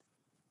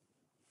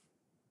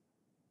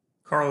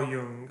Carl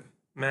Jung,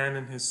 Man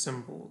and His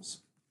Symbols.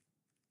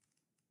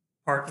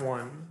 Part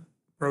 1,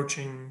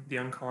 Approaching the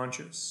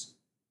Unconscious,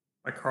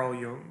 by Carl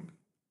Jung.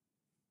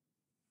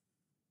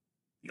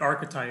 The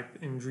archetype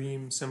in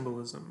dream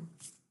symbolism.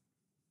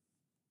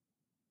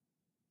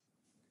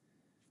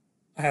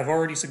 I have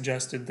already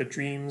suggested that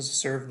dreams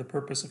serve the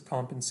purpose of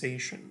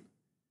compensation.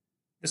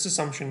 This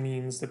assumption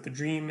means that the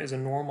dream is a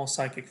normal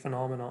psychic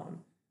phenomenon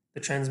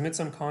that transmits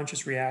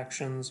unconscious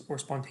reactions or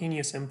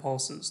spontaneous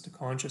impulses to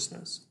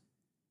consciousness.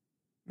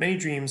 Many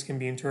dreams can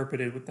be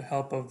interpreted with the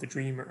help of the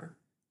dreamer,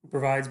 who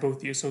provides both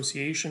the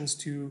associations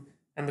to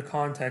and the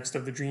context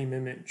of the dream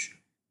image,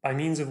 by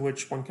means of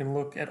which one can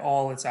look at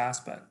all its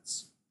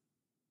aspects.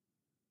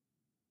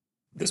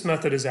 This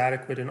method is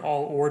adequate in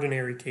all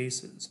ordinary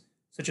cases,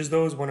 such as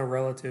those when a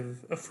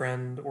relative, a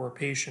friend, or a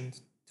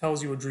patient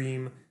tells you a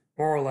dream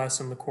more or less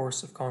in the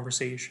course of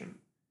conversation.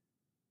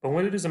 But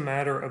when it is a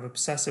matter of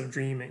obsessive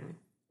dreaming,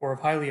 or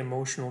of highly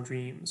emotional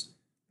dreams,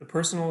 the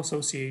personal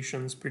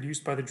associations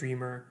produced by the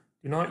dreamer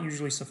do not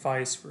usually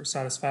suffice for a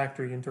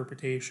satisfactory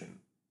interpretation.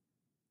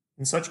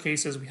 In such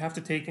cases, we have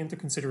to take into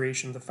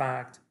consideration the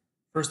fact,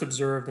 first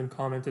observed and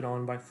commented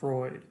on by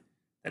Freud,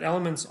 that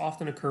elements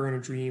often occur in a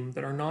dream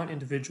that are not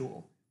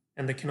individual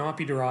and that cannot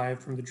be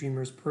derived from the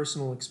dreamer's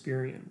personal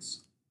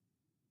experience.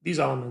 These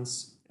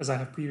elements, as I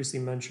have previously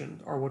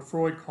mentioned, are what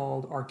Freud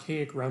called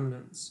archaic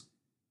remnants,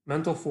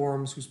 mental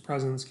forms whose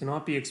presence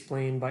cannot be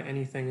explained by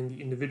anything in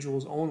the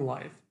individual's own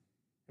life,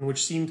 and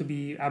which seem to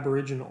be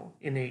aboriginal,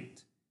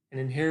 innate, and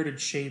inherited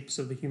shapes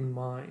of the human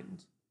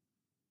mind.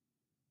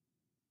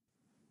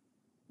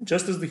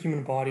 Just as the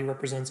human body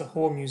represents a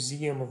whole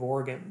museum of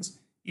organs,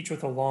 each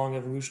with a long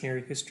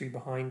evolutionary history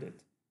behind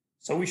it,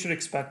 so we should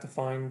expect to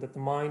find that the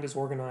mind is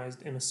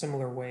organized in a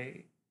similar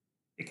way.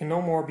 It can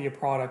no more be a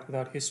product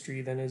without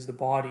history than is the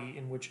body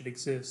in which it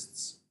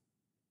exists.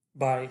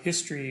 By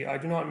history, I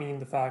do not mean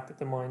the fact that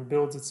the mind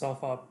builds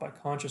itself up by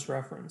conscious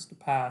reference to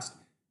past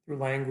through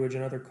language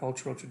and other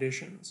cultural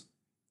traditions.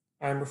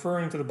 I am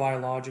referring to the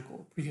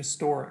biological,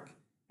 prehistoric,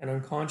 and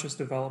unconscious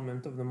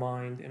development of the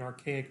mind in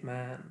archaic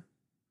man,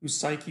 whose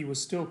psyche was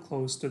still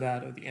close to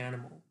that of the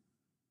animal.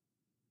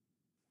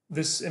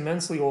 This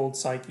immensely old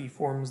psyche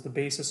forms the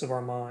basis of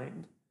our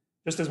mind,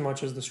 just as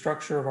much as the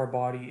structure of our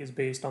body is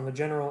based on the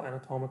general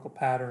anatomical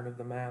pattern of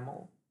the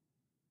mammal.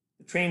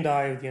 The trained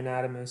eye of the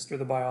anatomist or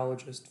the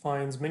biologist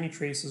finds many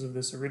traces of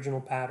this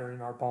original pattern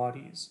in our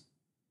bodies.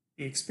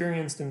 The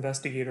experienced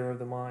investigator of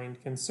the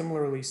mind can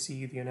similarly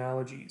see the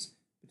analogies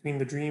between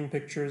the dream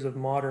pictures of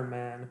modern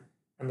man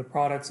and the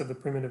products of the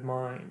primitive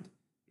mind,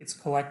 its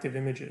collective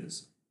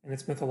images, and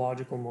its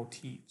mythological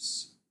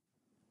motifs.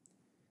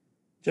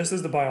 Just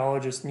as the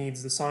biologist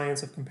needs the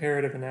science of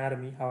comparative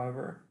anatomy,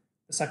 however,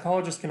 the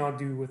psychologist cannot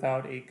do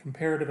without a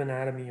comparative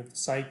anatomy of the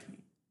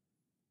psyche.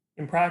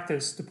 In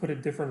practice, to put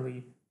it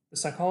differently, the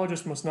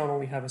psychologist must not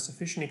only have a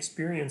sufficient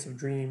experience of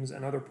dreams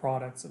and other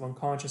products of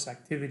unconscious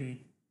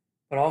activity,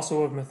 but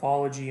also of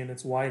mythology in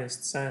its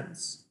widest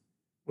sense.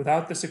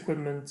 Without this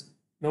equipment,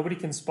 nobody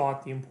can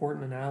spot the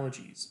important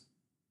analogies.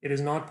 It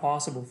is not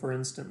possible, for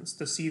instance,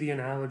 to see the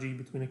analogy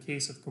between a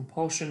case of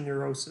compulsion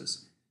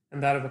neurosis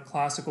and that of a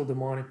classical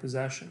demonic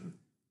possession,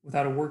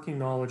 without a working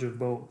knowledge of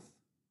both.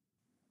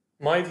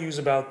 My views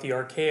about the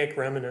archaic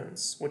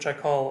remnants, which I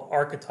call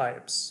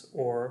archetypes,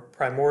 or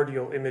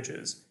primordial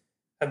images,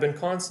 have been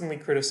constantly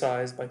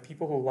criticized by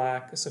people who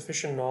lack a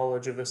sufficient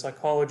knowledge of the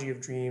psychology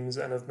of dreams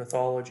and of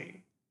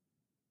mythology.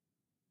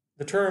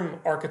 The term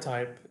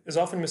archetype is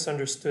often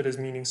misunderstood as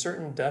meaning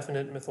certain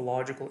definite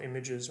mythological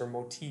images or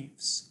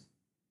motifs,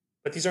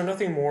 but these are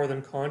nothing more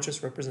than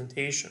conscious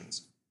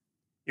representations.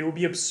 It would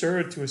be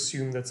absurd to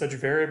assume that such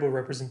variable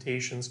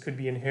representations could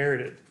be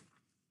inherited.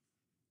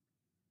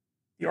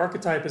 The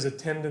archetype is a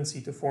tendency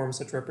to form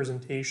such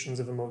representations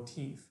of a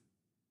motif,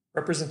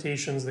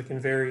 representations that can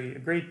vary a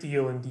great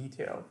deal in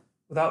detail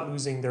without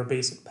losing their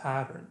basic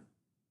pattern.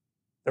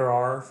 There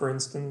are, for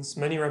instance,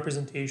 many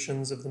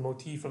representations of the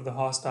motif of the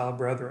hostile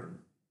brethren,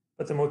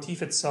 but the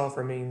motif itself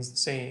remains the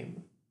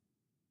same.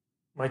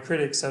 My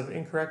critics have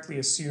incorrectly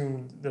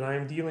assumed that I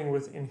am dealing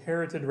with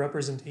inherited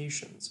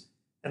representations,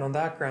 and on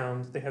that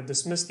ground they have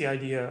dismissed the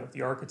idea of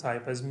the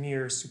archetype as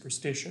mere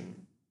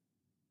superstition.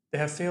 They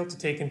have failed to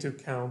take into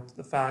account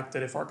the fact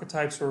that if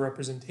archetypes were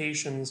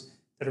representations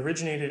that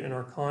originated in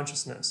our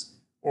consciousness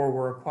or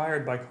were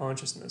acquired by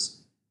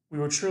consciousness, we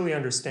would surely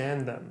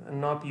understand them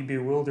and not be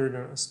bewildered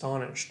and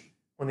astonished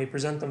when they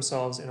present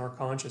themselves in our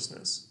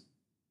consciousness.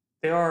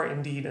 They are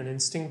indeed an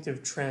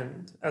instinctive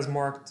trend, as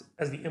marked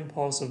as the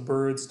impulse of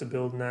birds to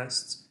build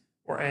nests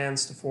or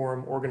ants to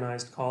form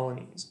organized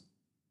colonies.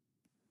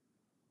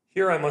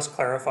 Here I must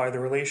clarify the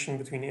relation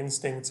between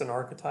instincts and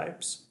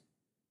archetypes.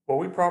 What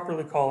we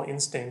properly call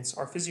instincts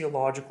are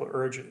physiological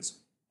urges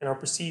and are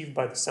perceived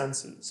by the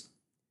senses.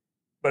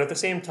 But at the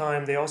same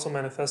time, they also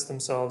manifest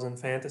themselves in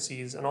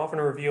fantasies and often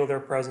reveal their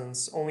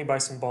presence only by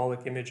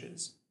symbolic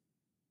images.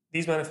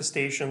 These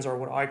manifestations are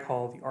what I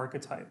call the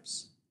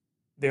archetypes.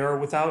 They are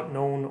without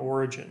known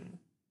origin,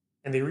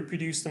 and they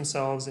reproduce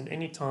themselves in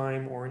any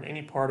time or in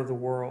any part of the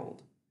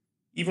world.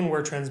 even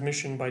where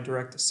transmission by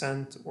direct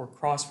descent or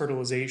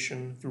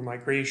cross-fertilization through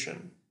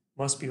migration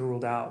must be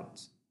ruled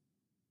out.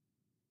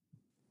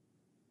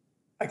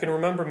 I can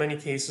remember many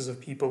cases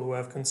of people who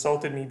have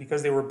consulted me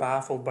because they were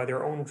baffled by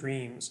their own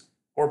dreams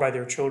or by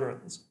their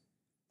children's.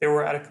 They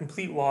were at a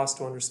complete loss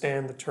to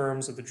understand the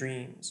terms of the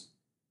dreams.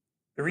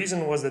 The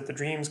reason was that the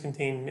dreams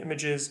contained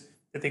images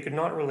that they could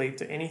not relate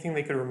to anything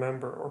they could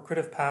remember or could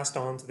have passed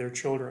on to their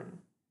children.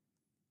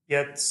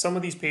 Yet some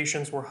of these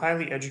patients were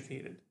highly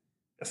educated.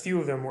 A few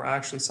of them were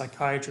actually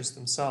psychiatrists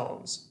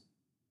themselves.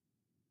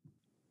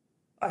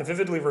 I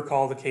vividly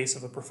recall the case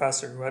of a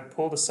professor who had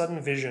pulled a sudden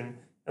vision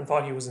and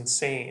thought he was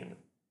insane.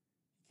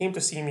 He came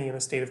to see me in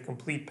a state of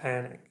complete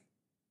panic.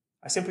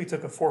 I simply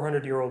took a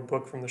 400-year-old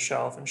book from the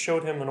shelf and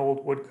showed him an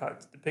old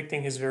woodcut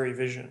depicting his very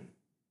vision.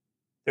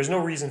 "There's no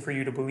reason for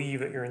you to believe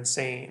that you're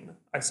insane,"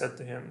 I said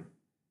to him.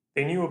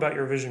 "They knew about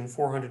your vision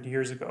 400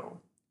 years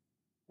ago."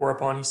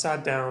 Whereupon he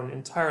sat down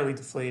entirely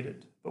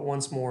deflated, but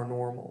once more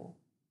normal.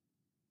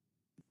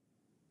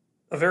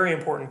 A very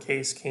important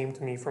case came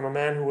to me from a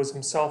man who was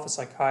himself a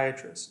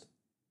psychiatrist.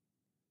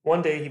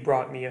 One day he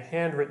brought me a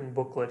handwritten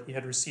booklet he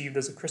had received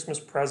as a Christmas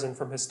present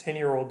from his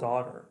 10-year-old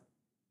daughter.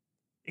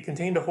 It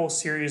contained a whole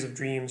series of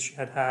dreams she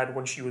had had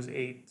when she was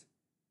 8.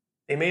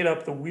 They made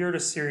up the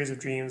weirdest series of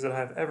dreams that I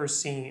have ever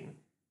seen,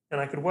 and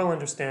I could well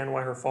understand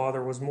why her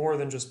father was more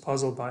than just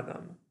puzzled by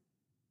them.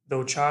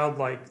 Though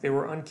childlike, they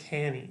were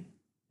uncanny,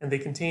 and they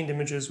contained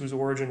images whose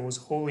origin was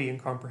wholly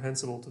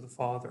incomprehensible to the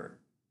father.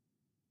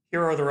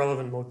 Here are the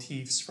relevant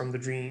motifs from the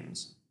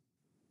dreams.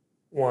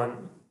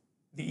 1.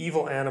 The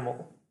evil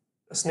animal,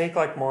 a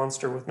snake-like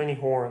monster with many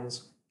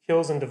horns,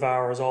 kills and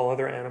devours all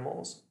other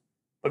animals.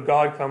 But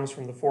God comes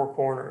from the 4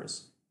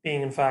 corners,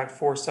 being in fact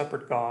 4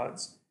 separate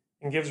gods,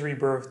 and gives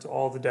rebirth to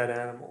all the dead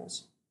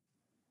animals.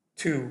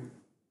 2.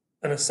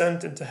 An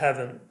ascent into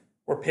heaven,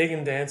 where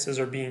pagan dances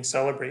are being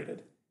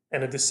celebrated,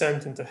 and a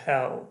descent into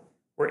hell,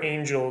 where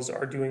angels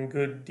are doing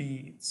good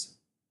deeds.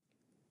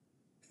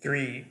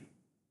 3.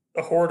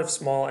 A horde of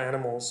small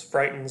animals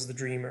frightens the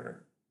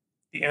dreamer.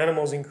 The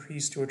animals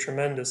increase to a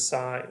tremendous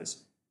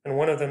size, and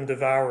one of them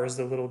devours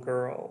the little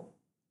girl.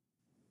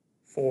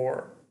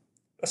 4.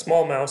 A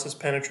small mouse is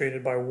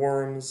penetrated by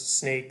worms,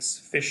 snakes,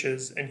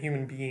 fishes, and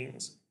human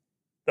beings.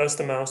 Thus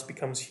the mouse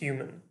becomes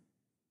human.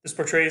 This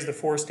portrays the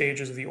 4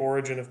 stages of the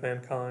origin of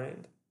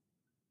mankind.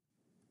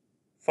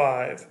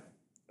 5.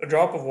 A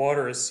drop of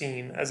water is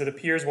seen as it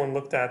appears when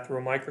looked at through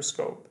a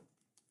microscope.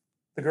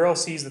 The girl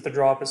sees that the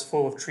drop is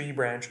full of tree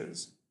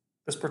branches.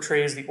 This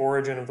portrays the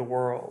origin of the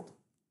world.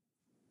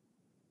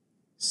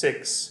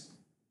 6.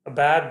 A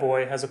bad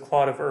boy has a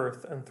clod of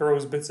earth and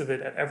throws bits of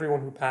it at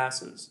everyone who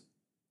passes.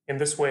 In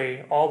this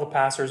way, all the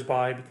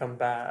passers-by become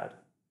bad.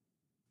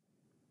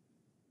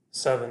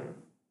 7.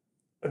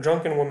 A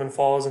drunken woman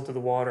falls into the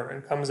water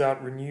and comes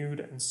out renewed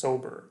and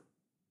sober.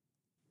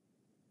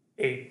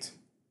 8.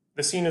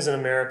 The scene is in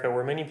America,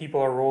 where many people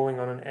are rolling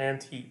on an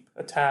ant heap,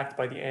 attacked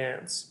by the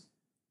ants.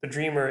 The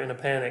dreamer, in a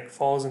panic,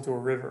 falls into a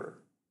river.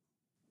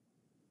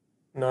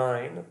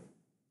 9.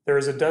 There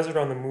is a desert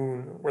on the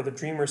moon, where the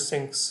dreamer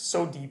sinks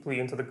so deeply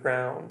into the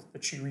ground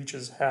that she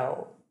reaches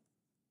hell.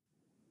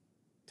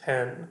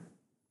 10.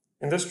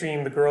 In this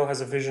dream, the girl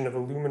has a vision of a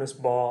luminous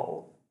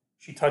ball.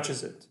 She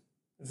touches it.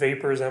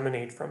 Vapors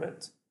emanate from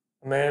it.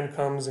 A man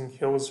comes and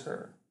kills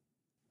her.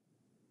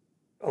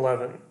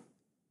 11.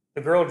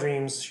 The girl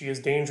dreams she is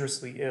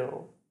dangerously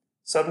ill.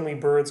 Suddenly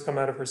birds come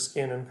out of her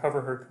skin and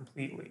cover her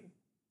completely.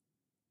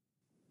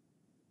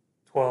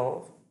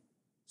 12.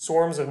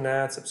 Swarms of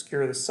gnats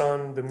obscure the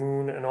sun, the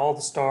moon, and all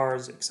the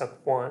stars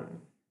except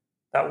one.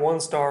 That one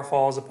star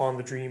falls upon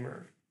the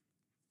dreamer.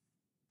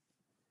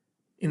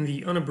 In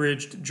the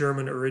unabridged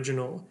German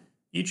original,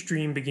 each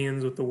dream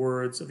begins with the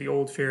words of the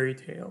old fairy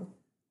tale,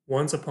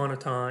 "Once upon a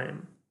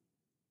time."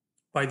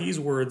 By these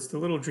words, the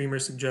little dreamer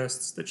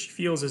suggests that she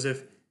feels as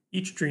if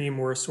each dream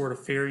were a sort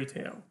of fairy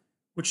tale,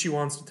 which she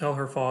wants to tell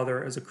her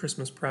father as a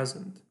Christmas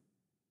present.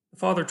 The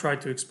father tried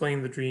to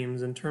explain the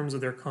dreams in terms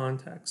of their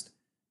context,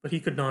 but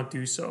he could not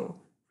do so,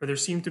 for there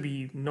seemed to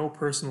be no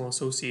personal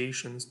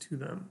associations to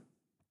them.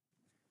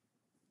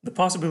 The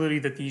possibility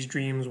that these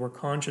dreams were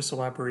conscious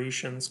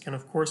elaborations can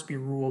of course be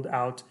ruled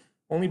out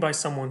only by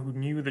someone who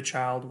knew the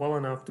child well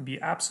enough to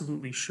be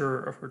absolutely sure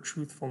of her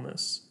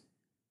truthfulness.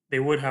 They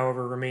would,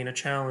 however, remain a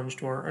challenge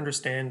to our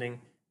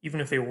understanding, even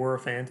if they were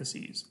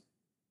fantasies.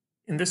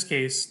 In this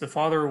case, the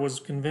father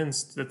was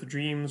convinced that the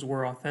dreams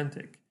were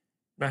authentic,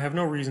 and I have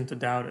no reason to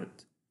doubt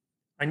it.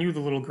 I knew the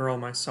little girl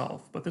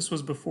myself, but this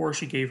was before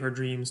she gave her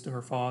dreams to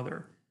her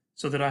father,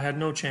 so that I had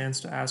no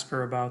chance to ask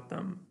her about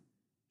them.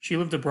 She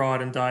lived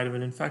abroad and died of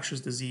an infectious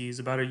disease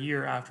about a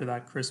year after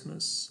that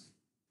Christmas.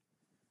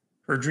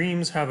 Her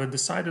dreams have a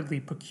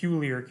decidedly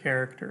peculiar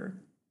character.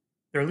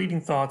 Their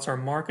leading thoughts are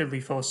markedly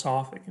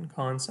philosophic in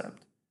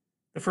concept.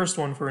 The first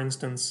one, for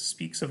instance,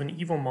 speaks of an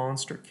evil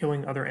monster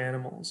killing other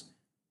animals,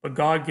 but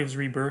God gives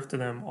rebirth to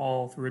them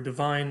all through a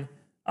divine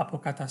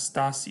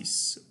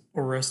apokatastasis,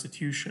 or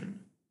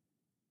restitution.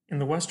 In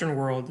the Western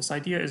world, this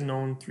idea is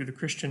known through the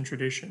Christian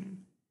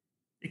tradition.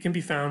 It can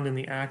be found in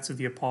the Acts of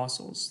the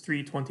Apostles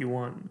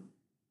 3:21,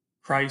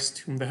 Christ,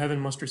 whom the heaven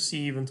must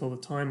receive until the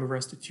time of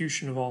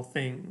restitution of all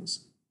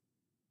things.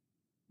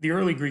 The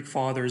early Greek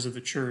fathers of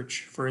the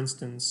Church, for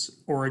instance,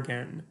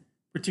 Origen,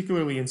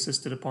 particularly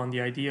insisted upon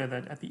the idea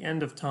that at the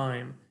end of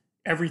time,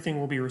 everything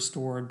will be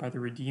restored by the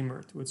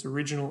Redeemer to its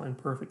original and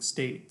perfect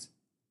state.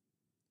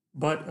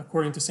 But,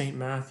 according to St.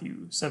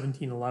 Matthew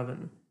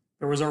 17:11,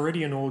 there was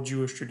already an old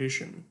Jewish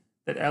tradition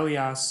that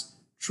Elias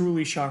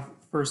truly shall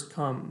first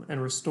come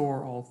and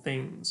restore all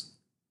things.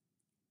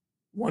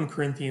 1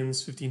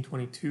 Corinthians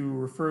 15:22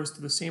 refers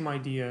to the same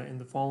idea in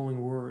the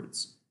following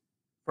words,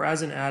 "For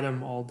as in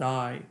Adam all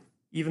die,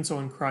 even so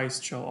in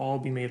Christ shall all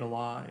be made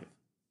alive."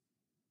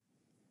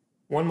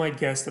 One might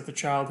guess that the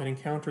child had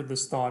encountered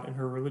this thought in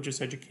her religious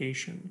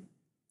education,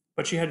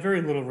 but she had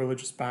very little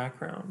religious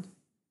background.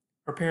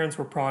 Her parents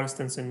were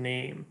Protestants in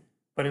name,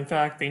 but in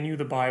fact they knew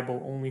the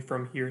Bible only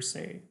from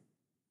hearsay.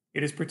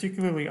 It is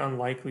particularly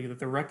unlikely that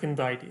the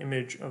recondite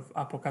image of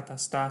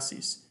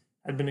apokatastasis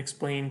had been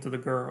explained to the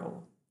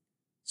girl.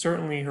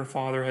 Certainly her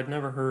father had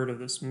never heard of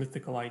this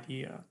mythical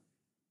idea.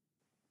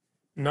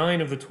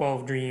 9 of the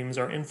 12 dreams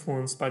are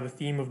influenced by the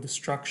theme of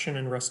destruction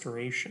and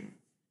restoration,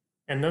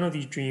 and none of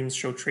these dreams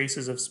show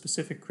traces of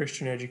specific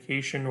Christian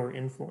education or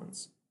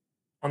influence.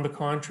 On the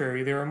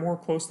contrary, they are more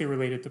closely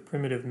related to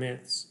primitive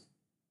myths.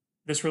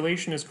 This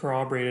relation is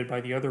corroborated by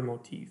the other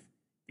motif,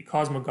 the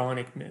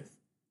cosmogonic myth,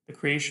 the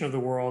creation of the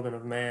world and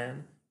of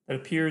man, that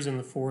appears in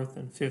the 4th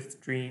and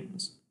 5th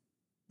dreams.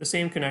 The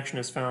same connection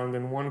is found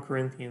in 1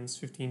 Corinthians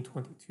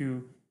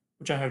 15:22,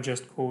 which I have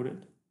just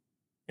quoted.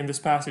 In this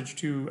passage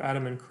too,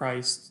 Adam and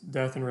Christ,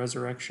 death and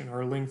resurrection,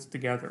 are linked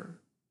together.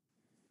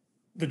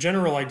 The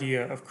general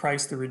idea of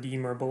Christ the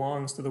Redeemer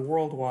belongs to the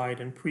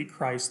worldwide and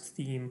pre-Christ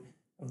theme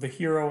of the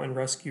hero and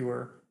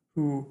rescuer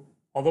who,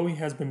 although he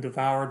has been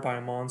devoured by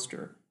a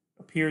monster,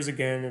 appears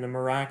again in a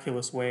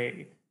miraculous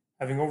way,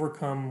 having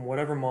overcome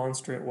whatever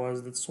monster it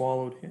was that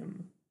swallowed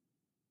him.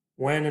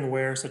 When and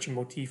where such a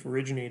motif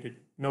originated,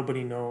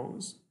 nobody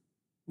knows.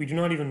 We do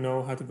not even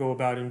know how to go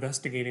about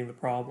investigating the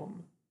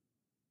problem.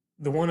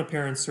 The one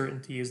apparent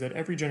certainty is that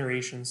every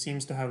generation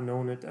seems to have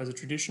known it as a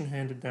tradition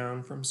handed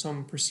down from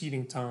some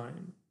preceding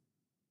time.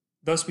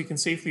 Thus we can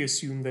safely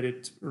assume that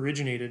it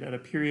originated at a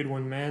period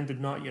when man did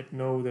not yet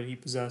know that he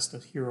possessed a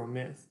hero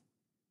myth,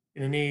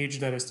 in an age,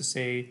 that is to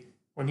say,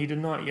 when he did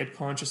not yet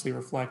consciously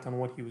reflect on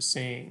what he was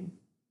saying.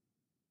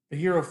 The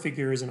hero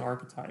figure is an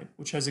archetype,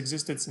 which has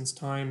existed since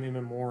time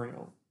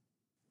immemorial.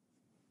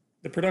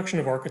 The production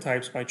of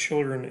archetypes by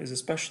children is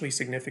especially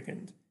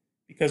significant,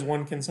 because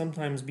one can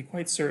sometimes be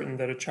quite certain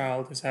that a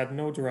child has had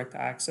no direct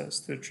access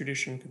to the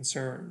tradition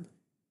concerned.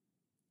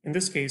 In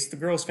this case, the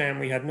girl's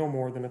family had no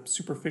more than a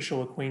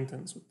superficial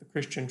acquaintance with the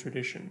Christian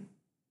tradition.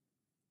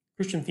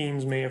 Christian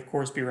themes may of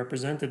course be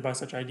represented by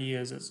such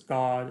ideas as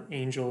God,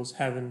 angels,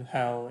 heaven,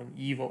 hell, and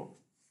evil,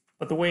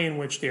 but the way in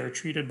which they are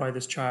treated by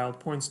this child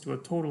points to a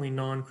totally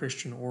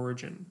non-Christian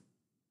origin.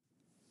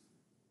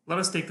 Let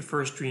us take the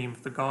first dream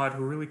of the God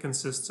who really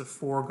consists of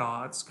 4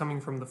 gods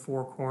coming from the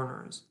 4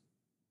 corners.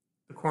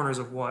 The corners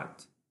of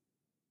what?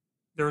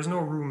 There is no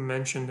room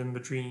mentioned in the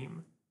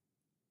dream.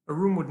 A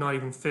room would not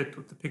even fit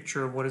with the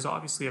picture of what is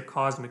obviously a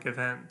cosmic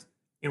event,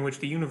 in which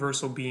the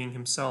universal being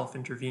himself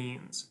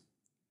intervenes.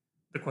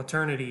 The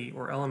quaternity,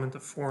 or element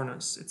of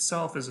fourness,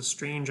 itself is a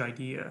strange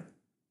idea,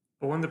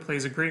 but one that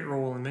plays a great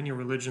role in many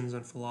religions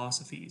and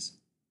philosophies.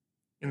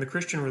 In the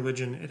Christian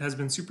religion, it has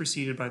been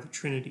superseded by the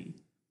Trinity,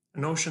 a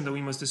notion that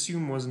we must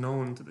assume was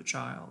known to the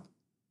child.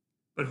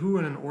 But who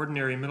in an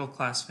ordinary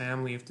middle-class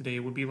family of today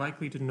would be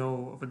likely to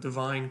know of a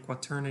divine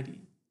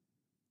quaternity?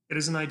 It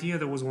is an idea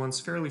that was once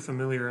fairly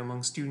familiar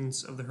among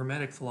students of the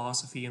Hermetic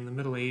philosophy in the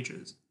Middle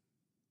Ages,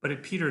 but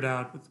it petered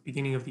out with the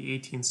beginning of the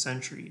 18th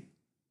century,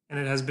 and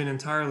it has been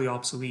entirely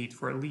obsolete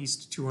for at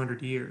least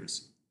 200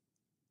 years.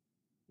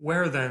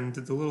 Where then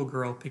did the little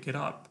girl pick it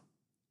up?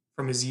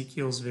 From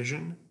Ezekiel's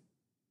vision?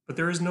 But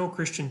there is no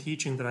Christian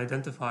teaching that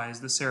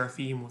identifies the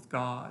seraphim with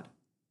God.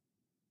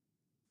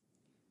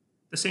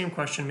 The same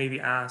question may be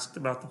asked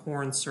about the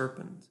horned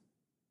serpent.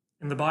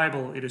 In the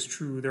Bible, it is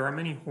true, there are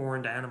many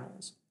horned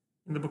animals,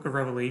 in the book of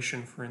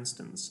Revelation, for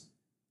instance.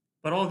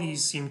 But all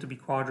these seem to be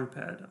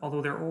quadruped,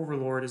 although their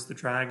overlord is the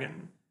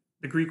dragon,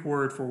 the Greek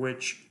word for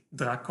which,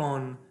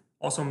 drakon,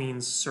 also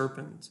means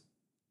serpent.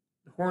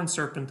 The horned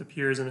serpent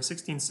appears in a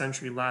 16th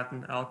century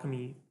Latin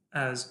alchemy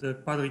as the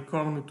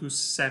quadricornutus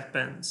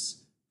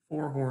serpens,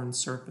 4-horned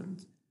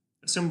serpent,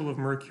 a symbol of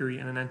Mercury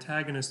and an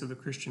antagonist of the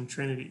Christian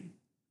Trinity.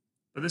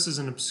 But this is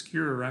an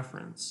obscure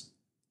reference.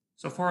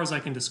 So far as I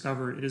can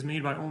discover, it is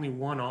made by only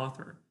one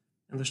author,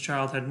 and this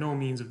child had no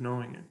means of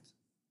knowing it.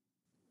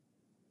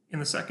 In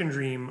the second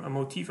dream, a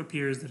motif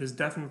appears that is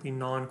definitely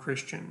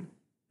non-Christian,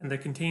 and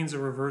that contains a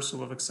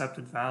reversal of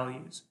accepted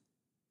values.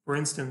 For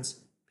instance,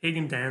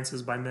 pagan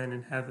dances by men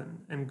in heaven,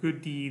 and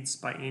good deeds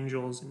by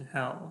angels in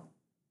hell.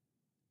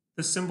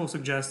 This symbol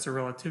suggests a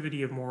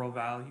relativity of moral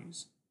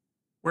values.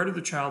 Where did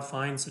the child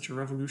find such a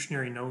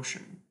revolutionary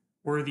notion,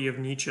 worthy of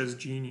Nietzsche's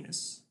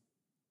genius?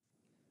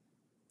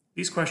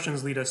 These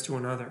questions lead us to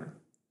another.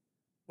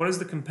 What is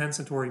the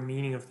compensatory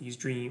meaning of these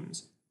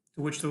dreams,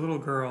 to which the little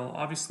girl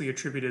obviously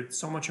attributed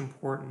so much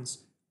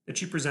importance that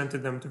she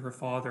presented them to her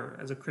father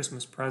as a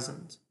Christmas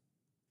present?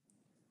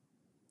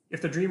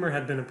 If the dreamer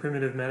had been a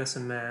primitive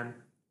medicine man,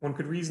 one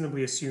could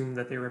reasonably assume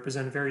that they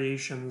represent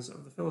variations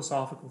of the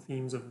philosophical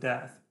themes of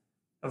death,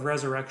 of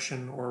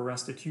resurrection or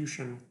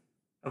restitution,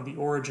 of the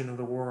origin of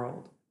the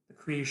world, the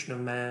creation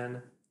of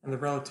man, and the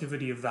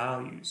relativity of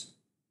values.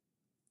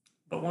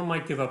 But one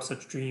might give up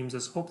such dreams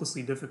as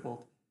hopelessly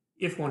difficult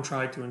if one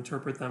tried to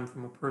interpret them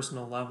from a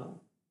personal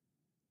level.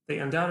 They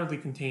undoubtedly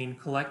contain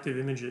collective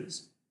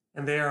images,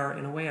 and they are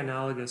in a way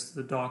analogous to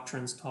the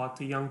doctrines taught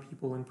to young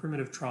people in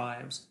primitive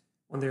tribes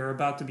when they are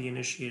about to be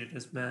initiated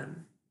as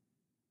men.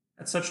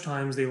 At such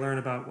times they learn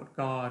about what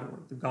God or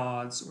the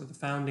gods or the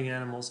founding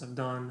animals have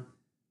done,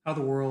 how the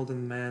world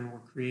and man were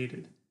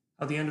created,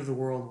 how the end of the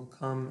world will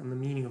come, and the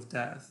meaning of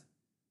death.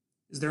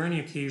 Is there any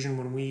occasion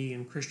when we,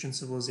 in Christian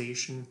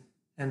civilization,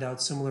 hand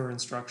out similar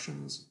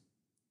instructions?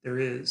 There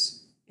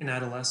is, in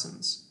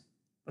adolescence.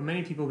 But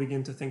many people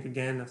begin to think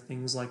again of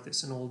things like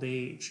this in old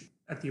age,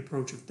 at the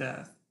approach of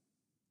death.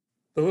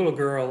 The little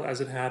girl, as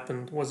it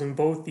happened, was in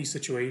both these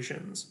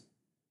situations.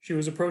 She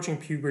was approaching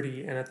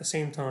puberty and at the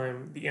same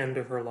time the end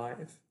of her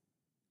life.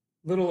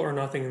 Little or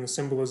nothing in the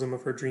symbolism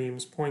of her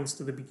dreams points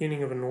to the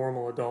beginning of a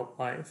normal adult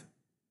life,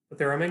 but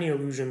there are many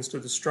allusions to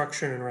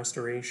destruction and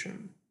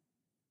restoration.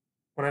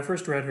 When I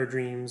first read her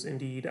dreams,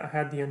 indeed, I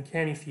had the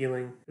uncanny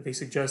feeling that they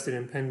suggested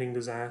impending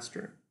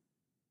disaster.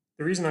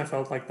 The reason I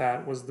felt like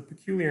that was the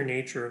peculiar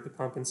nature of the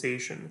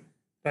compensation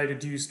that I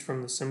deduced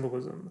from the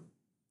symbolism.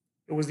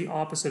 It was the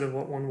opposite of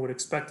what one would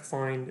expect to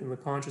find in the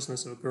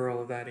consciousness of a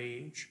girl of that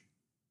age.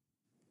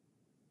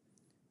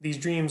 These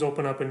dreams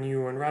open up a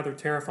new and rather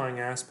terrifying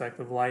aspect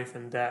of life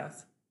and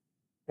death.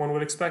 One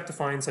would expect to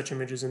find such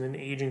images in an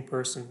aging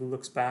person who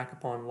looks back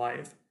upon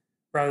life,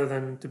 rather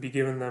than to be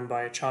given them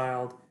by a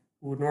child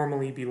who would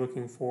normally be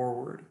looking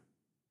forward.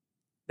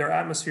 Their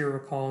atmosphere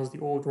recalls the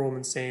old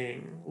Roman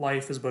saying,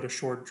 "Life is but a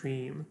short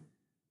dream,"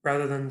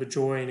 rather than the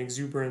joy and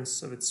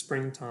exuberance of its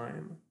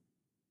springtime.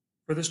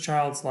 For this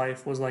child's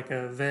life was like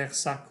a ver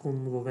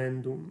sacrum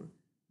vovendum,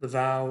 the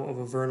vow of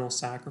a vernal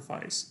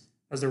sacrifice,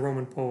 as the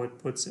Roman poet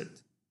puts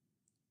it.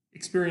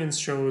 Experience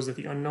shows that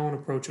the unknown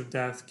approach of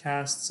death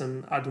casts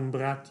an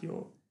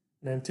adumbratio,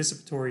 an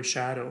anticipatory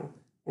shadow,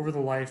 over the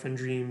life and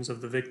dreams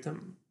of the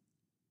victim.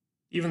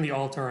 Even the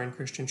altar in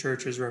Christian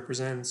churches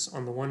represents,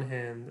 on the one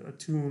hand, a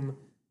tomb,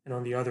 and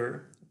on the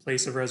other, a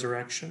place of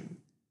resurrection,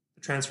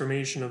 the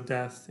transformation of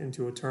death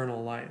into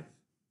eternal life.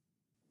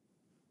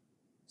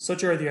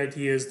 Such are the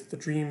ideas that the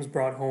dreams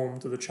brought home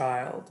to the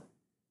child.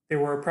 They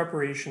were a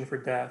preparation for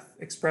death,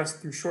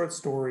 expressed through short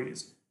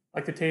stories,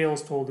 like the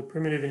tales told at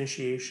primitive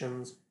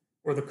initiations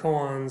or the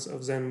koans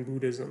of Zen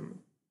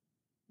Buddhism.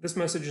 This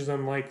message is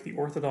unlike the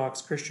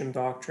orthodox Christian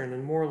doctrine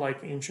and more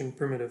like ancient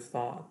primitive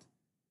thought.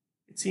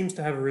 It seems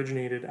to have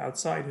originated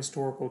outside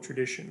historical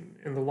tradition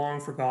in the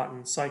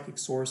long-forgotten psychic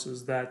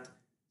sources that,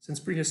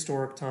 since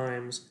prehistoric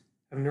times,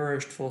 have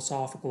nourished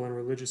philosophical and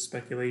religious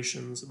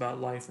speculations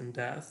about life and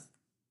death.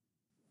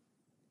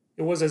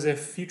 It was as if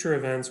future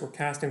events were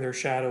casting their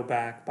shadow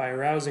back by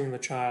arousing in the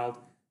child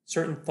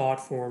certain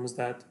thought forms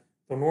that,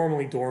 though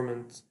normally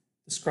dormant,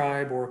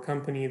 describe or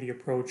accompany the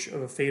approach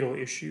of a fatal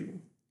issue.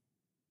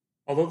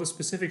 Although the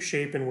specific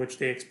shape in which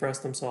they express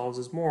themselves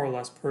is more or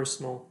less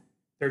personal,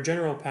 their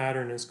general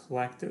pattern is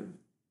collective.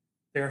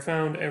 They are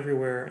found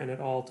everywhere and at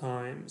all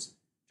times,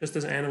 just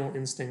as animal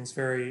instincts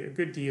vary a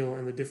good deal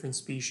in the different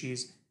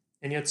species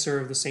and yet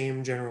serve the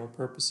same general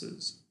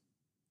purposes.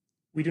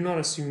 We do not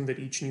assume that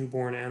each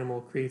newborn animal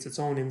creates its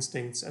own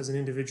instincts as an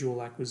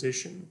individual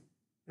acquisition,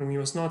 and we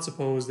must not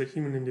suppose that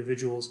human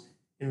individuals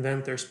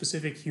invent their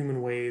specific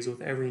human ways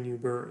with every new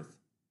birth.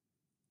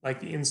 Like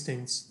the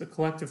instincts, the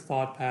collective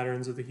thought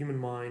patterns of the human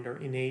mind are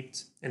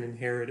innate and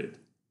inherited.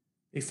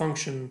 They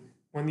function,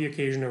 when the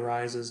occasion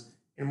arises,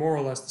 in more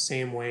or less the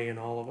same way in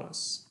all of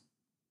us.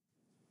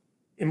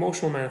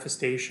 Emotional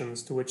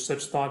manifestations to which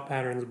such thought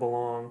patterns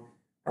belong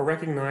are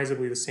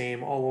recognizably the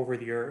same all over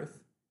the earth.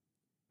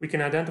 We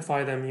can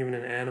identify them even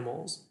in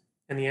animals,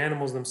 and the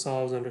animals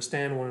themselves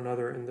understand one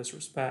another in this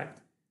respect,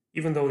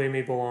 even though they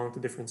may belong to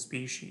different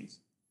species.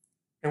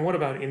 And what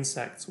about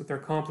insects with their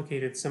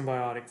complicated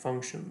symbiotic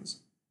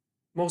functions?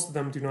 Most of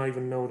them do not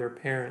even know their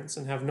parents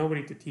and have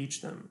nobody to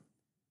teach them.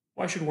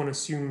 Why should one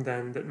assume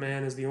then that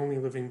man is the only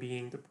living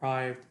being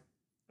deprived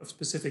of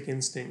specific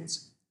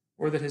instincts,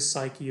 or that his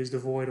psyche is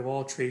devoid of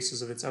all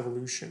traces of its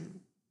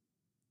evolution?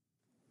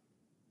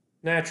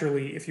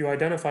 Naturally, if you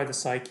identify the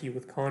psyche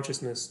with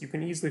consciousness, you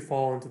can easily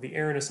fall into the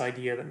erroneous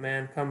idea that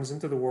man comes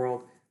into the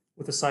world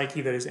with a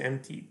psyche that is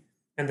empty,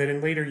 and that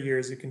in later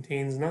years it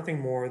contains nothing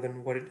more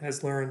than what it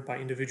has learned by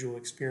individual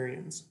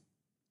experience.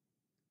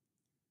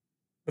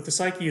 But the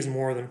psyche is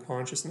more than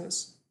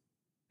consciousness.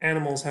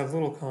 Animals have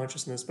little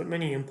consciousness, but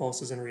many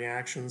impulses and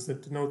reactions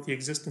that denote the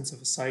existence of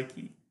a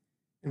psyche,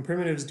 and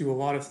primitives do a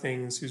lot of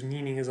things whose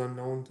meaning is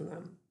unknown to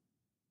them.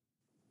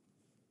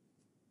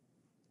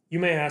 You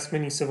may ask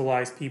many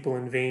civilized people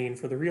in vain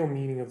for the real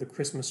meaning of the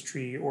Christmas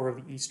tree or of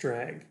the Easter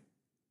egg.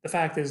 The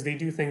fact is, they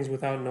do things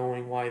without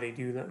knowing why they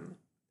do them.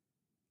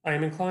 I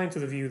am inclined to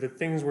the view that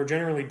things were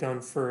generally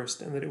done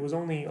first, and that it was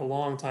only a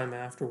long time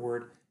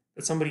afterward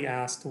that somebody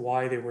asked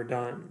why they were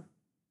done.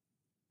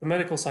 The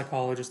medical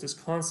psychologist is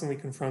constantly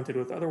confronted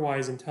with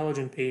otherwise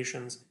intelligent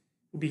patients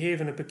who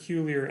behave in a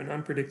peculiar and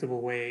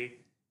unpredictable way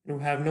and who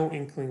have no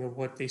inkling of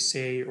what they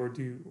say or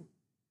do.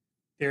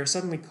 They are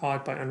suddenly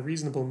caught by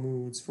unreasonable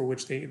moods for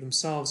which they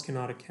themselves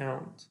cannot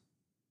account.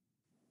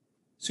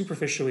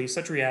 Superficially,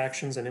 such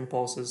reactions and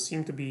impulses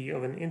seem to be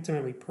of an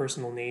intimately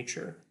personal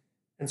nature,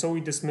 and so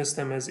we dismiss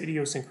them as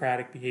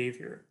idiosyncratic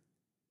behavior.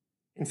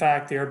 In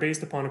fact, they are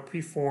based upon a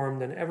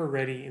preformed and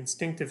ever-ready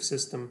instinctive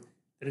system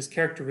that is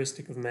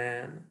characteristic of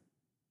man.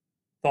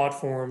 Thought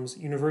forms,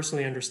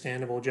 universally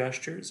understandable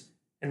gestures,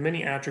 and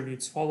many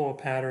attributes follow a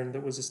pattern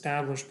that was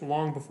established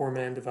long before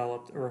man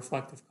developed a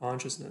reflective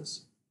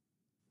consciousness.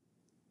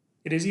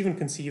 It is even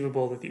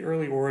conceivable that the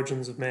early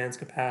origins of man's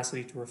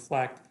capacity to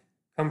reflect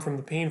come from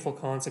the painful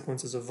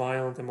consequences of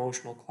violent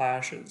emotional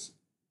clashes.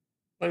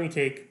 Let me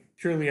take,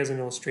 purely as an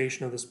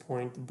illustration of this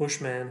point, the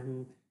bushman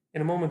who,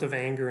 in a moment of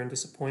anger and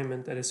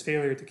disappointment at his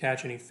failure to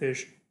catch any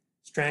fish,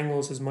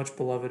 strangles his much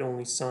beloved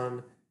only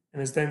son,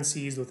 and is then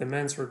seized with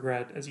immense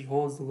regret as he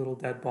holds the little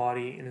dead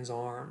body in his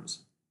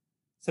arms.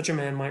 Such a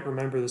man might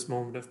remember this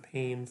moment of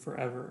pain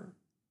forever.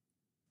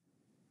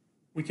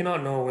 We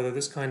cannot know whether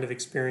this kind of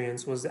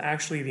experience was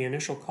actually the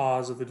initial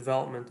cause of the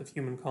development of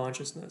human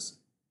consciousness,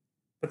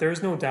 but there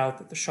is no doubt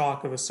that the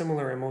shock of a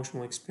similar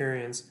emotional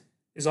experience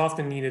is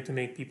often needed to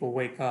make people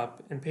wake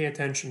up and pay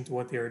attention to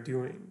what they are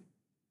doing.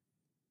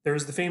 There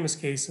is the famous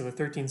case of a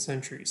 13th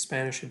century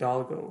Spanish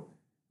hidalgo,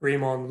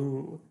 Raymond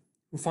Lull,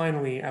 who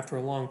finally, after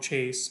a long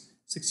chase,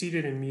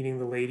 succeeded in meeting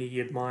the lady he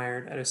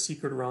admired at a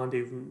secret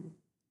rendezvous.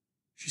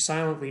 She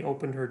silently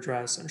opened her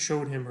dress and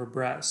showed him her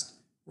breast,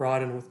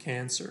 rodden with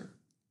cancer.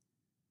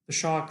 The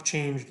shock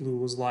changed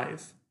Lull's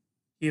life.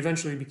 He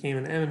eventually became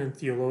an eminent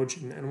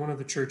theologian and one of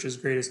the Church's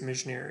greatest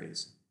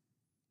missionaries.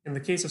 In the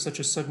case of such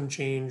a sudden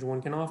change,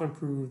 one can often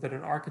prove that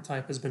an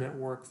archetype has been at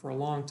work for a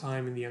long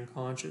time in the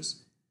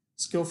unconscious,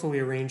 skillfully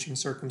arranging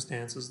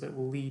circumstances that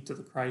will lead to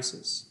the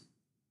crisis.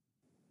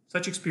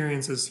 Such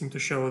experiences seem to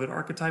show that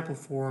archetypal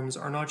forms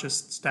are not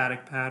just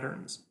static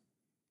patterns.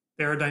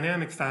 They are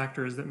dynamic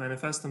factors that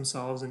manifest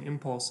themselves in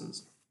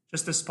impulses,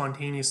 just as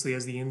spontaneously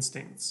as the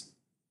instincts.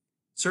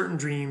 Certain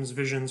dreams,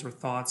 visions, or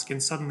thoughts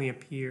can suddenly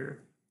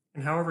appear,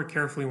 and however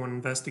carefully one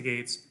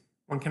investigates,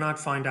 one cannot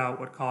find out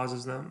what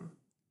causes them.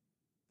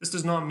 This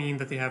does not mean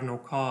that they have no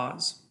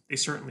cause, they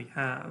certainly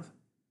have,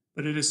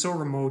 but it is so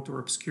remote or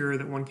obscure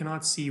that one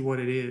cannot see what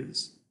it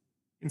is.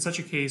 In such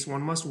a case,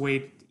 one must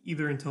wait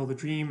either until the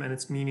dream and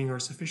its meaning are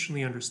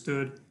sufficiently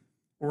understood,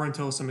 or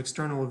until some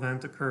external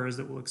event occurs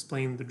that will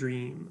explain the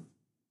dream.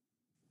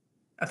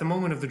 At the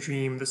moment of the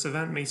dream, this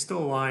event may still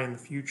lie in the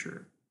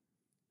future.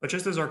 But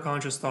just as our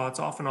conscious thoughts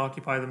often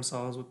occupy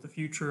themselves with the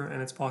future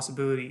and its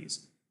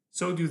possibilities,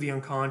 so do the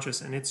unconscious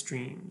and its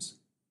dreams.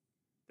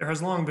 There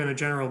has long been a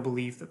general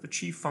belief that the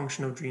chief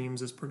function of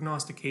dreams is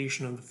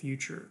prognostication of the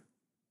future.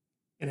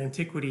 In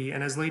antiquity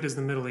and as late as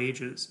the Middle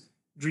Ages,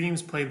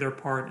 dreams played their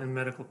part in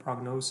medical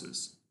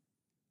prognosis.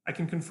 I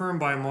can confirm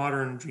by a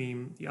modern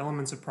dream the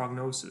elements of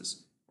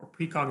prognosis, or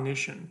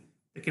precognition,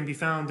 that can be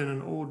found in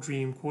an old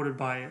dream quoted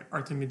by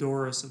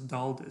Artemidorus of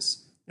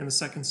Daldis in the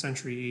 2nd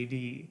century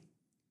AD.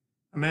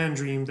 A man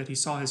dreamed that he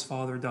saw his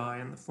father die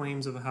in the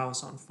flames of a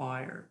house on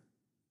fire.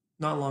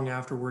 Not long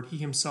afterward, he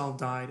himself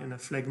died in a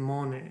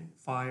phlegmone,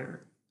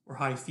 fire, or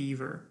high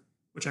fever,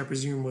 which I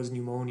presume was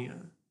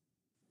pneumonia.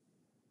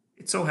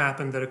 It so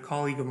happened that a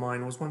colleague of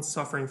mine was once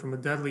suffering from a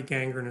deadly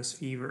gangrenous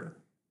fever,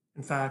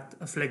 in fact,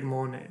 a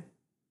phlegmone.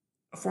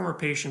 A former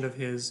patient of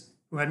his,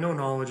 who had no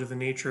knowledge of the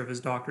nature of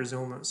his doctor's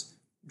illness,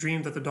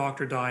 dreamed that the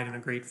doctor died in a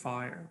great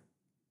fire.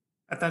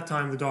 At that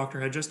time, the doctor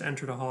had just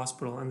entered a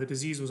hospital and the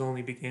disease was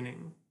only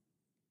beginning.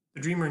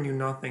 The dreamer knew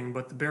nothing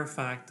but the bare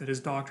fact that his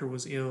doctor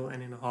was ill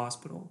and in a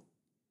hospital.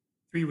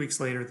 3 weeks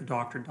later, the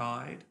doctor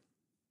died.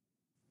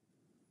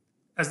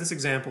 As this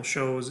example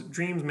shows,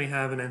 dreams may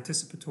have an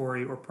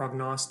anticipatory or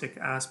prognostic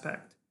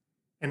aspect,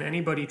 and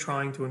anybody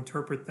trying to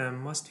interpret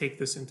them must take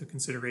this into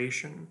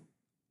consideration,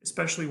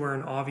 especially where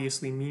an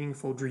obviously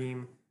meaningful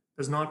dream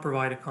does not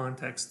provide a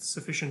context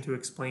sufficient to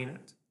explain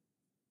it.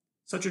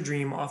 Such a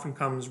dream often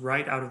comes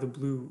right out of the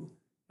blue,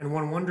 and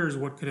one wonders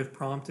what could have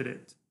prompted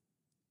it.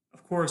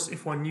 Of course,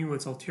 if one knew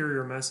its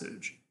ulterior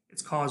message,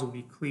 its cause would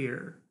be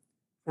clear,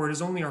 for it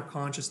is only our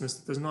consciousness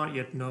that does not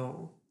yet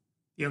know.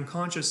 The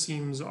unconscious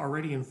seems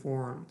already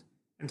informed,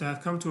 and to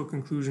have come to a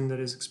conclusion that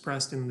is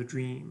expressed in the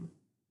dream.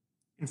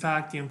 In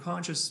fact, the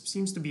unconscious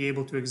seems to be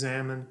able to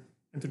examine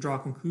and to draw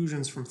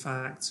conclusions from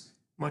facts,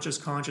 much as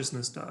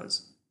consciousness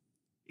does.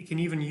 It can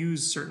even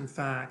use certain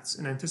facts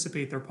and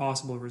anticipate their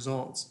possible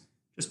results,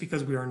 just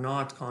because we are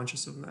not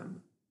conscious of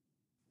them.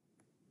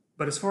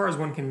 But as far as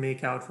one can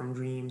make out from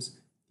dreams,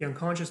 the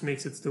unconscious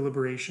makes its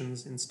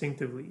deliberations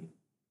instinctively.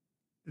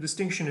 The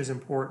distinction is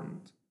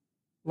important.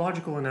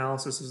 Logical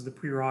analysis is the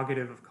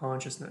prerogative of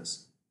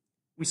consciousness.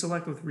 We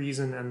select with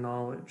reason and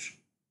knowledge.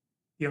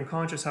 The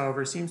unconscious,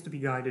 however, seems to be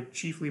guided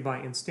chiefly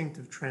by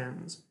instinctive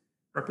trends,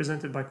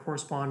 represented by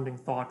corresponding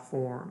thought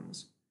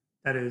forms,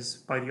 that is,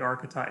 by the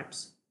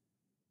archetypes.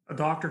 A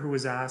doctor who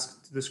is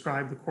asked to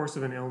describe the course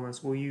of an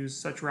illness will use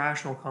such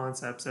rational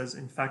concepts as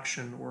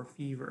infection or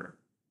fever.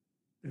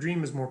 The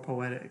dream is more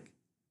poetic.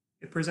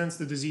 It presents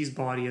the diseased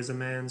body as a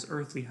man's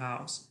earthly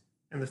house,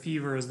 and the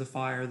fever as the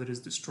fire that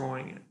is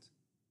destroying it.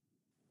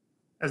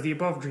 As the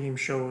above dream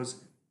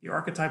shows, the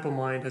archetypal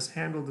mind has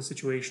handled the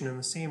situation in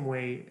the same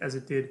way as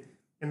it did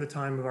in the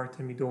time of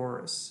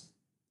Artemidorus.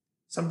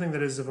 Something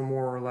that is of a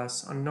more or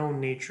less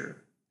unknown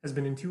nature has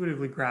been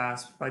intuitively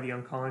grasped by the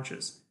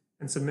unconscious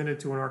and submitted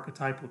to an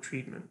archetypal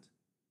treatment.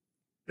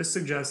 This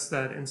suggests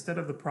that instead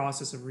of the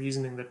process of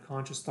reasoning that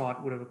conscious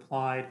thought would have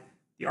applied,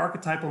 the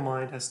archetypal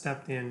mind has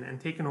stepped in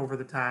and taken over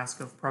the task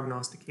of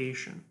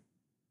prognostication.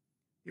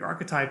 The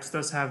archetypes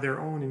thus have their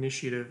own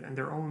initiative and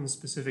their own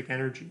specific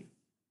energy.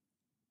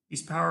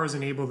 These powers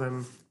enable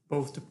them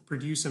both to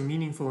produce a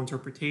meaningful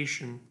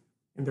interpretation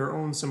in their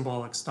own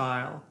symbolic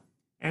style,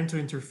 and to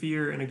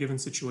interfere in a given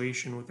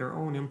situation with their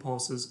own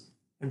impulses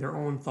and their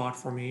own thought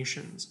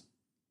formations.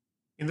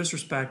 In this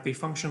respect, they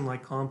function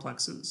like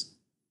complexes.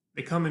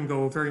 They come and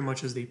go very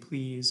much as they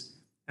please,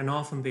 and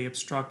often they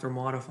obstruct or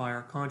modify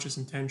our conscious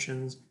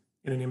intentions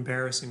in an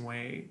embarrassing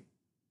way.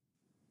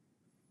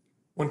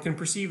 One can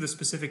perceive the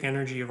specific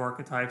energy of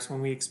archetypes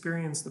when we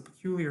experience the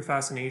peculiar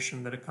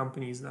fascination that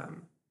accompanies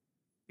them.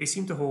 They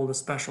seem to hold a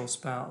special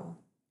spell.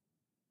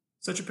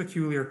 Such a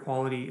peculiar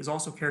quality is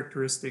also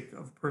characteristic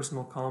of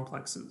personal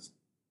complexes.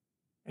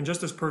 And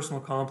just as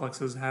personal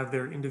complexes have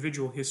their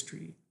individual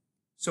history,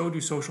 so do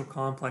social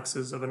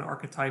complexes of an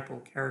archetypal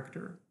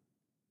character.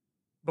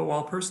 But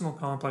while personal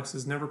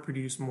complexes never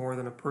produce more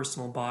than a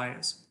personal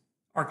bias,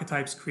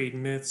 archetypes create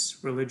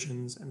myths,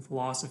 religions, and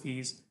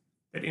philosophies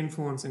that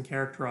influence and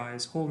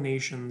characterize whole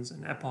nations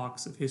and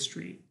epochs of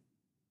history.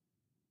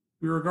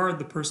 We regard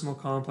the personal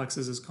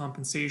complexes as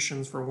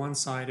compensations for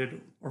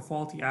one-sided or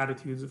faulty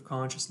attitudes of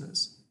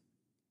consciousness.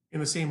 In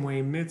the same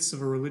way, myths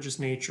of a religious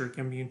nature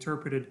can be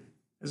interpreted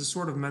as a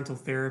sort of mental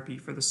therapy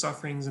for the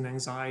sufferings and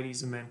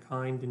anxieties of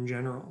mankind in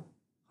general: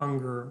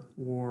 hunger,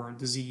 war,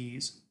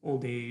 disease,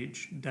 old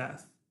age,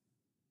 death.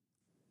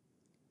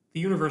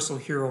 The universal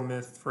hero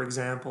myth, for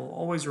example,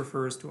 always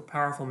refers to a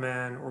powerful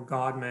man or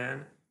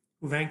god-man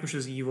who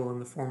vanquishes evil in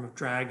the form of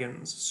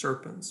dragons,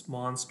 serpents,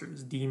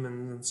 monsters,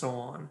 demons, and so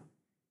on,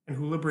 and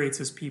who liberates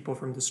his people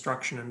from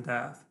destruction and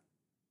death.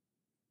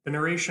 The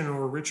narration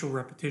or ritual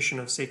repetition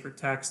of sacred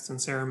texts and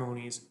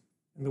ceremonies,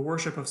 and the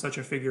worship of such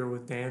a figure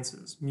with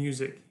dances,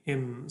 music,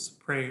 hymns,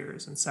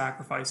 prayers, and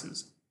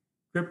sacrifices,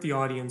 grip the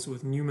audience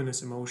with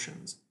numinous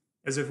emotions,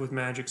 as if with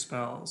magic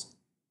spells,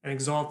 and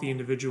exalt the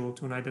individual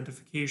to an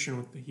identification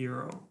with the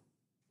hero.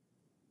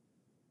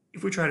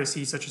 If we try to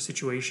see such a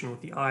situation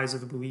with the eyes of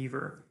the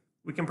believer,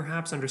 we can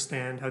perhaps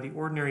understand how the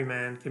ordinary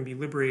man can be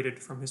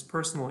liberated from his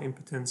personal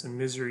impotence and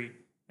misery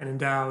and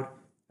endowed,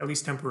 at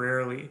least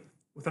temporarily,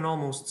 with an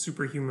almost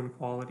superhuman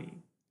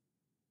quality.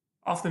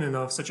 Often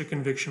enough, such a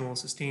conviction will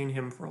sustain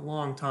him for a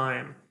long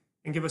time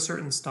and give a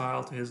certain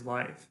style to his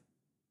life.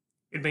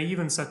 It may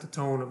even set the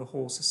tone of a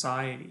whole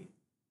society.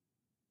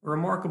 A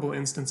remarkable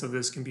instance of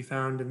this can be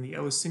found in the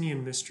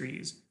Eleusinian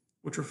mysteries,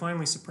 which were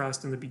finally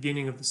suppressed in the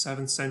beginning of the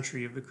 7th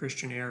century of the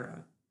Christian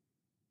era.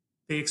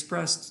 They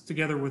expressed,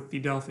 together with the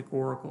Delphic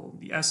oracle,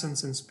 the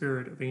essence and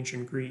spirit of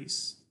ancient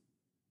Greece.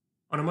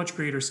 On a much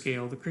greater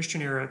scale, the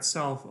Christian era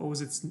itself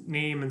owes its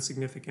name and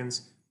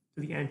significance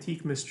to the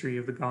antique mystery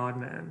of the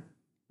God-man,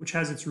 which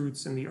has its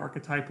roots in the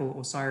archetypal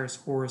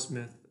Osiris-Horus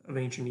myth of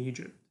ancient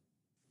Egypt.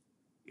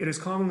 It is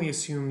commonly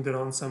assumed that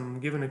on some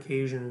given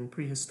occasion in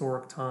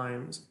prehistoric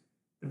times,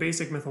 the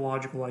basic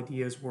mythological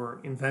ideas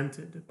were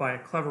invented by a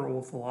clever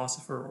old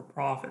philosopher or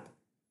prophet,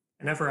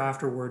 and ever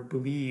afterward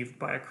believed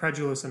by a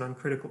credulous and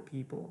uncritical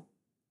people.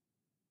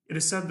 It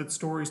is said that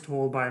stories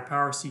told by a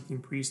power-seeking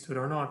priesthood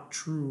are not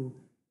true,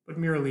 but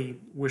merely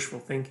wishful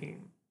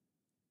thinking.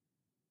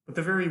 But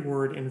the very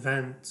word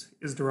invent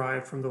is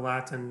derived from the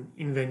Latin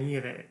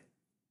invenire,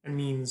 and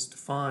means to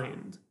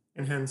find,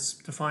 and hence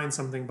to find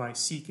something by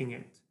seeking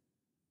it.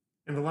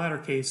 In the latter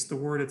case, the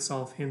word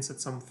itself hints at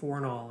some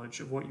foreknowledge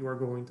of what you are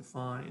going to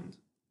find.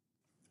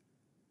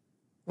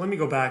 Let me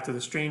go back to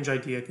the strange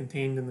idea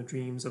contained in the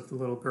dreams of the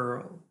little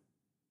girl.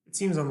 It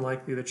seems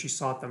unlikely that she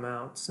sought them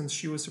out, since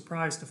she was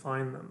surprised to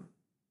find them.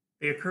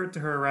 They occurred to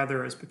her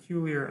rather as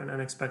peculiar and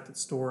unexpected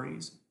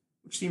stories,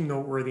 which seemed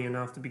noteworthy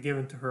enough to be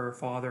given to her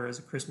father as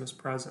a Christmas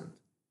present.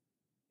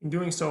 In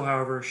doing so,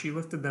 however, she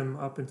lifted them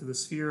up into the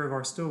sphere of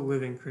our still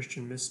living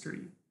Christian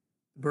mystery,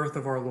 the birth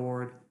of our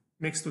Lord,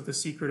 mixed with the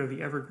secret of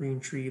the evergreen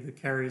tree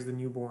that carries the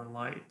newborn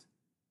light.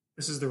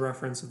 This is the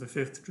reference of the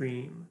 5th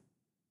dream.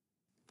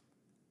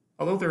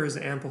 Although there is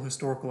ample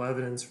historical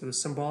evidence for the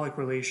symbolic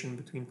relation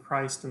between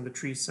Christ and the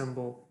tree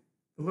symbol,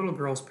 the little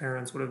girl's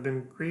parents would have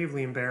been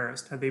gravely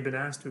embarrassed had they been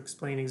asked to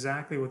explain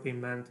exactly what they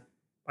meant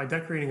by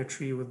decorating a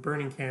tree with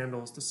burning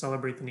candles to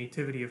celebrate the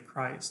nativity of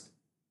Christ.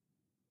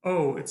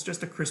 "Oh, it's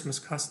just a Christmas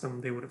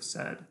custom," they would have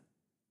said.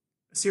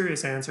 A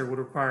serious answer would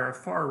require a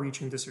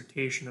far-reaching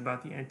dissertation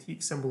about the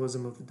antique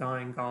symbolism of the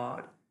dying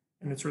god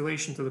and its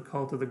relation to the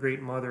cult of the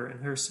Great Mother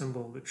and her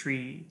symbol, the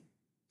tree,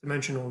 to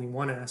mention only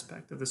one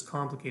aspect of this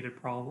complicated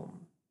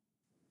problem.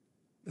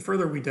 The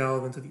further we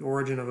delve into the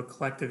origin of a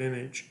collective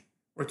image,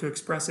 or to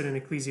express it in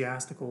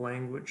ecclesiastical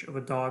language, of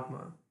a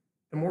dogma,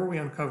 the more we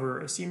uncover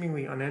a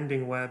seemingly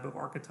unending web of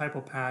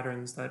archetypal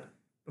patterns that,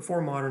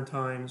 before modern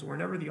times, were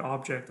never the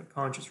object of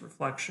conscious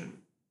reflection.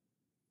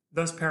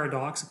 Thus,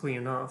 paradoxically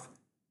enough,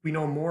 we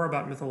know more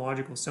about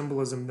mythological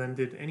symbolism than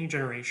did any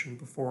generation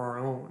before our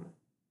own.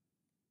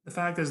 The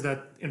fact is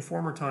that in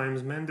former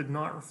times men did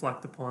not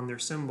reflect upon their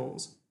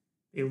symbols,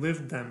 they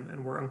lived them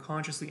and were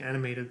unconsciously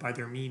animated by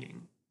their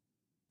meaning.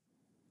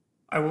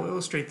 I will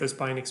illustrate this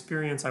by an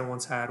experience I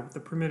once had with the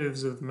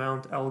primitives of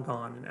Mount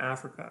Elgon in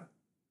Africa.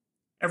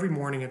 Every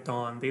morning at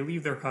dawn, they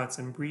leave their huts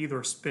and breathe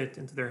or spit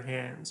into their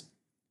hands,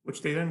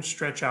 which they then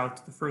stretch out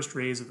to the first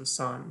rays of the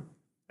sun,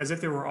 as if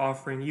they were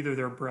offering either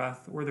their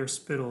breath or their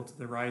spittle to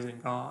the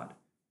rising god,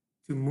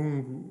 to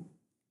Mungu.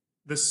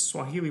 This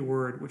Swahili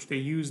word, which they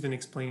used in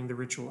explaining the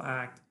ritual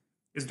act,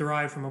 is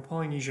derived from a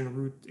Polynesian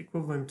root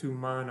equivalent to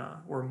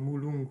mana or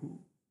mulungu.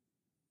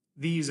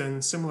 These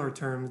and similar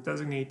terms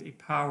designate a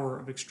power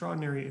of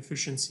extraordinary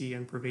efficiency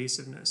and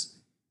pervasiveness,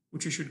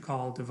 which we should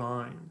call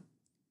divine.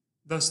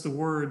 Thus, the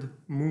word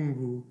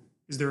Mungu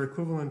is their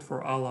equivalent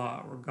for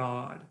Allah or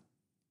God.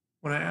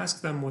 When I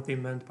asked them what they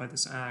meant by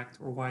this act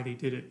or why they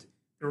did it,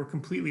 they were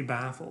completely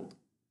baffled.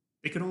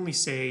 They could only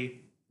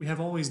say, "We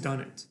have always done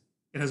it.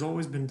 It has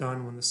always been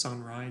done when the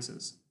sun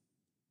rises."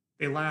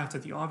 They laughed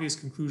at the obvious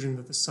conclusion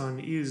that the sun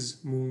is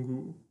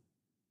Mungu.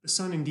 The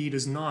sun indeed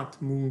is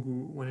not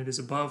Mungu when it is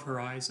above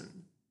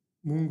horizon.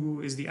 Mungu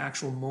is the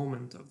actual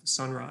moment of the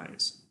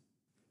sunrise.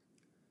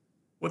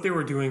 What they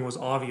were doing was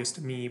obvious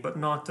to me, but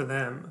not to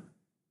them.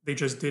 They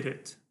just did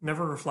it,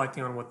 never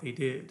reflecting on what they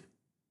did.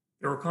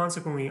 They were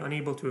consequently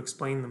unable to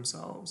explain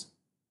themselves.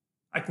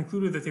 I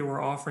concluded that they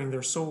were offering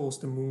their souls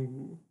to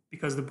Mungu,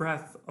 because the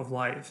breath of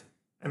life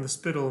and the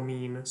spittle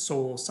mean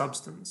soul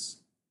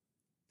substance.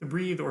 To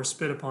breathe or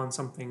spit upon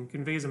something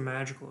conveys a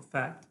magical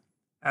effect,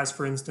 as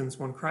for instance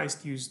when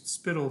Christ used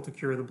spittle to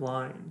cure the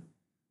blind,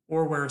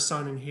 or where a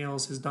son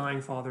inhales his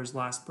dying father's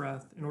last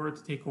breath in order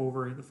to take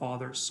over the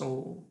father's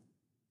soul.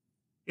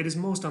 It is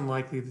most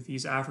unlikely that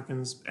these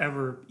Africans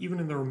ever, even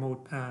in the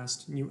remote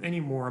past, knew any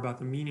more about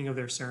the meaning of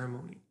their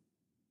ceremony.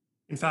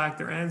 In fact,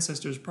 their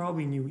ancestors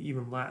probably knew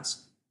even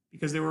less,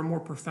 because they were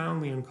more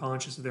profoundly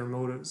unconscious of their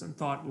motives and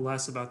thought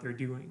less about their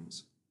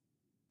doings.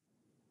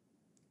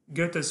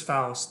 Goethe's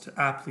Faust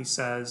aptly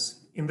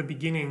says, "In the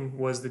beginning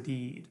was the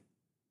deed."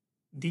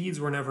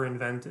 Deeds were never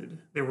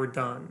invented, they were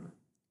done.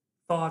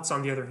 Thoughts,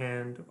 on the other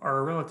hand, are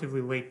a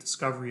relatively late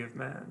discovery of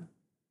man.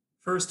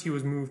 First, he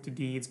was moved to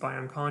deeds by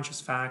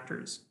unconscious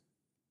factors.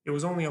 It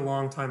was only a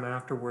long time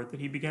afterward that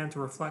he began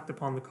to reflect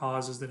upon the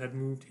causes that had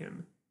moved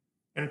him,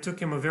 and it took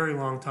him a very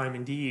long time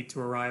indeed to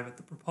arrive at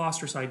the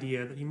preposterous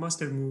idea that he must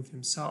have moved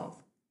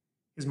himself,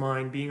 his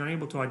mind being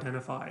unable to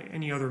identify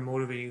any other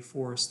motivating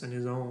force than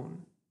his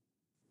own.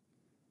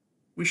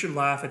 We should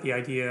laugh at the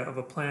idea of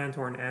a plant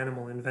or an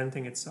animal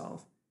inventing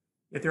itself,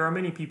 yet there are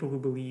many people who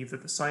believe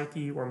that the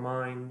psyche or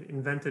mind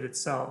invented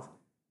itself,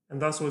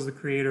 and thus was the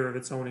creator of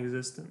its own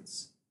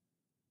existence.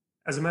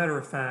 As a matter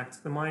of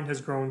fact, the mind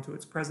has grown to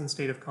its present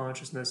state of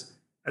consciousness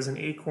as an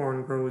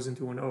acorn grows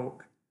into an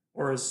oak,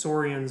 or as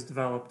saurians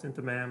developed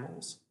into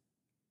mammals.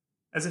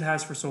 As it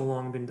has for so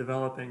long been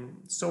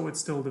developing, so it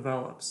still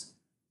develops,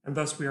 and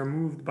thus we are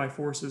moved by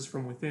forces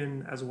from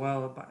within as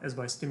well as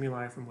by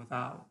stimuli from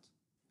without.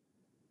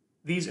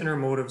 These inner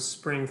motives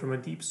spring from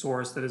a deep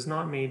source that is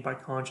not made by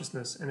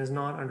consciousness and is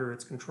not under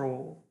its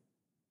control.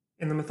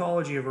 In the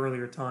mythology of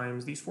earlier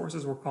times, these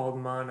forces were called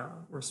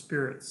mana, or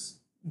spirits,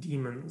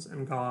 demons,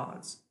 and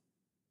gods.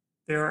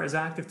 They are as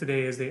active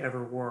today as they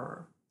ever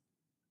were.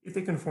 If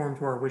they conform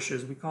to our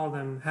wishes, we call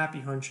them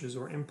happy hunches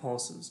or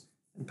impulses,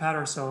 and pat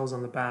ourselves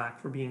on the back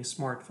for being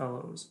smart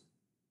fellows.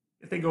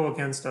 If they go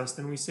against us,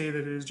 then we say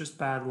that it is just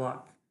bad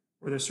luck,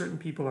 or that certain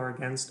people are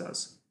against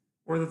us,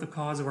 or that the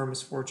cause of our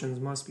misfortunes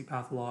must be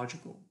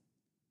pathological.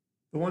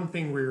 The one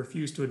thing we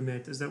refuse to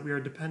admit is that we are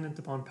dependent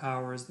upon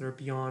powers that are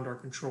beyond our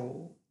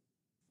control.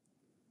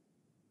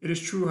 It is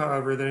true,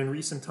 however, that in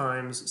recent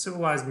times,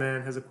 civilized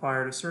man has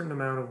acquired a certain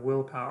amount of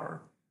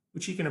willpower,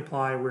 which he can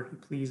apply where he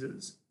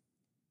pleases.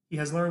 He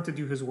has learned to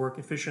do his work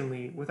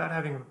efficiently without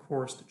having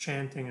recourse to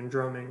chanting and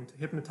drumming to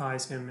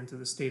hypnotize him into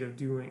the state of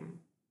doing.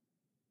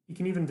 He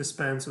can even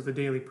dispense with a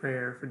daily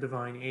prayer for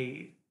divine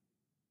aid.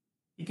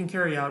 He can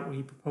carry out what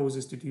he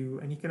proposes to do,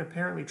 and he can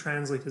apparently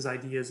translate his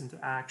ideas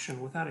into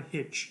action without a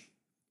hitch,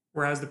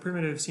 whereas the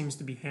primitive seems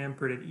to be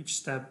hampered at each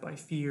step by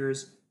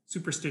fears,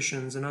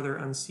 superstitions, and other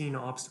unseen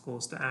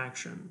obstacles to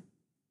action.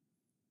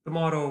 The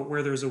motto,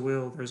 "Where there's a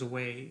will, there's a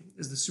way,"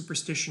 is the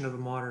superstition of a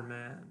modern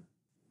man.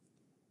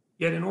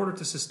 Yet in order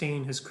to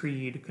sustain his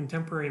creed,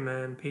 contemporary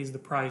man pays the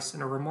price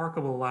in a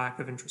remarkable lack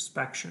of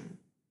introspection.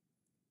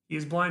 He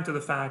is blind to the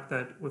fact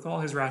that, with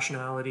all his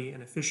rationality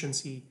and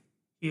efficiency,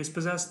 he is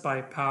possessed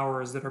by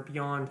powers that are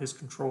beyond his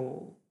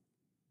control.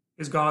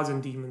 His gods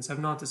and demons have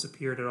not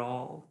disappeared at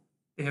all.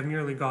 They have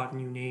merely got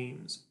new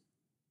names.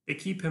 They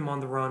keep him on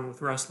the run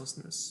with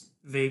restlessness,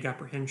 vague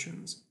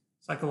apprehensions,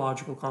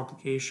 psychological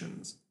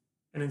complications,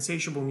 an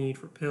insatiable need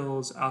for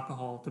pills,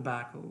 alcohol,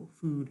 tobacco,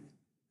 food,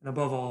 and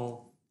above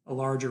all, a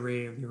large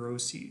array of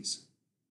neuroses.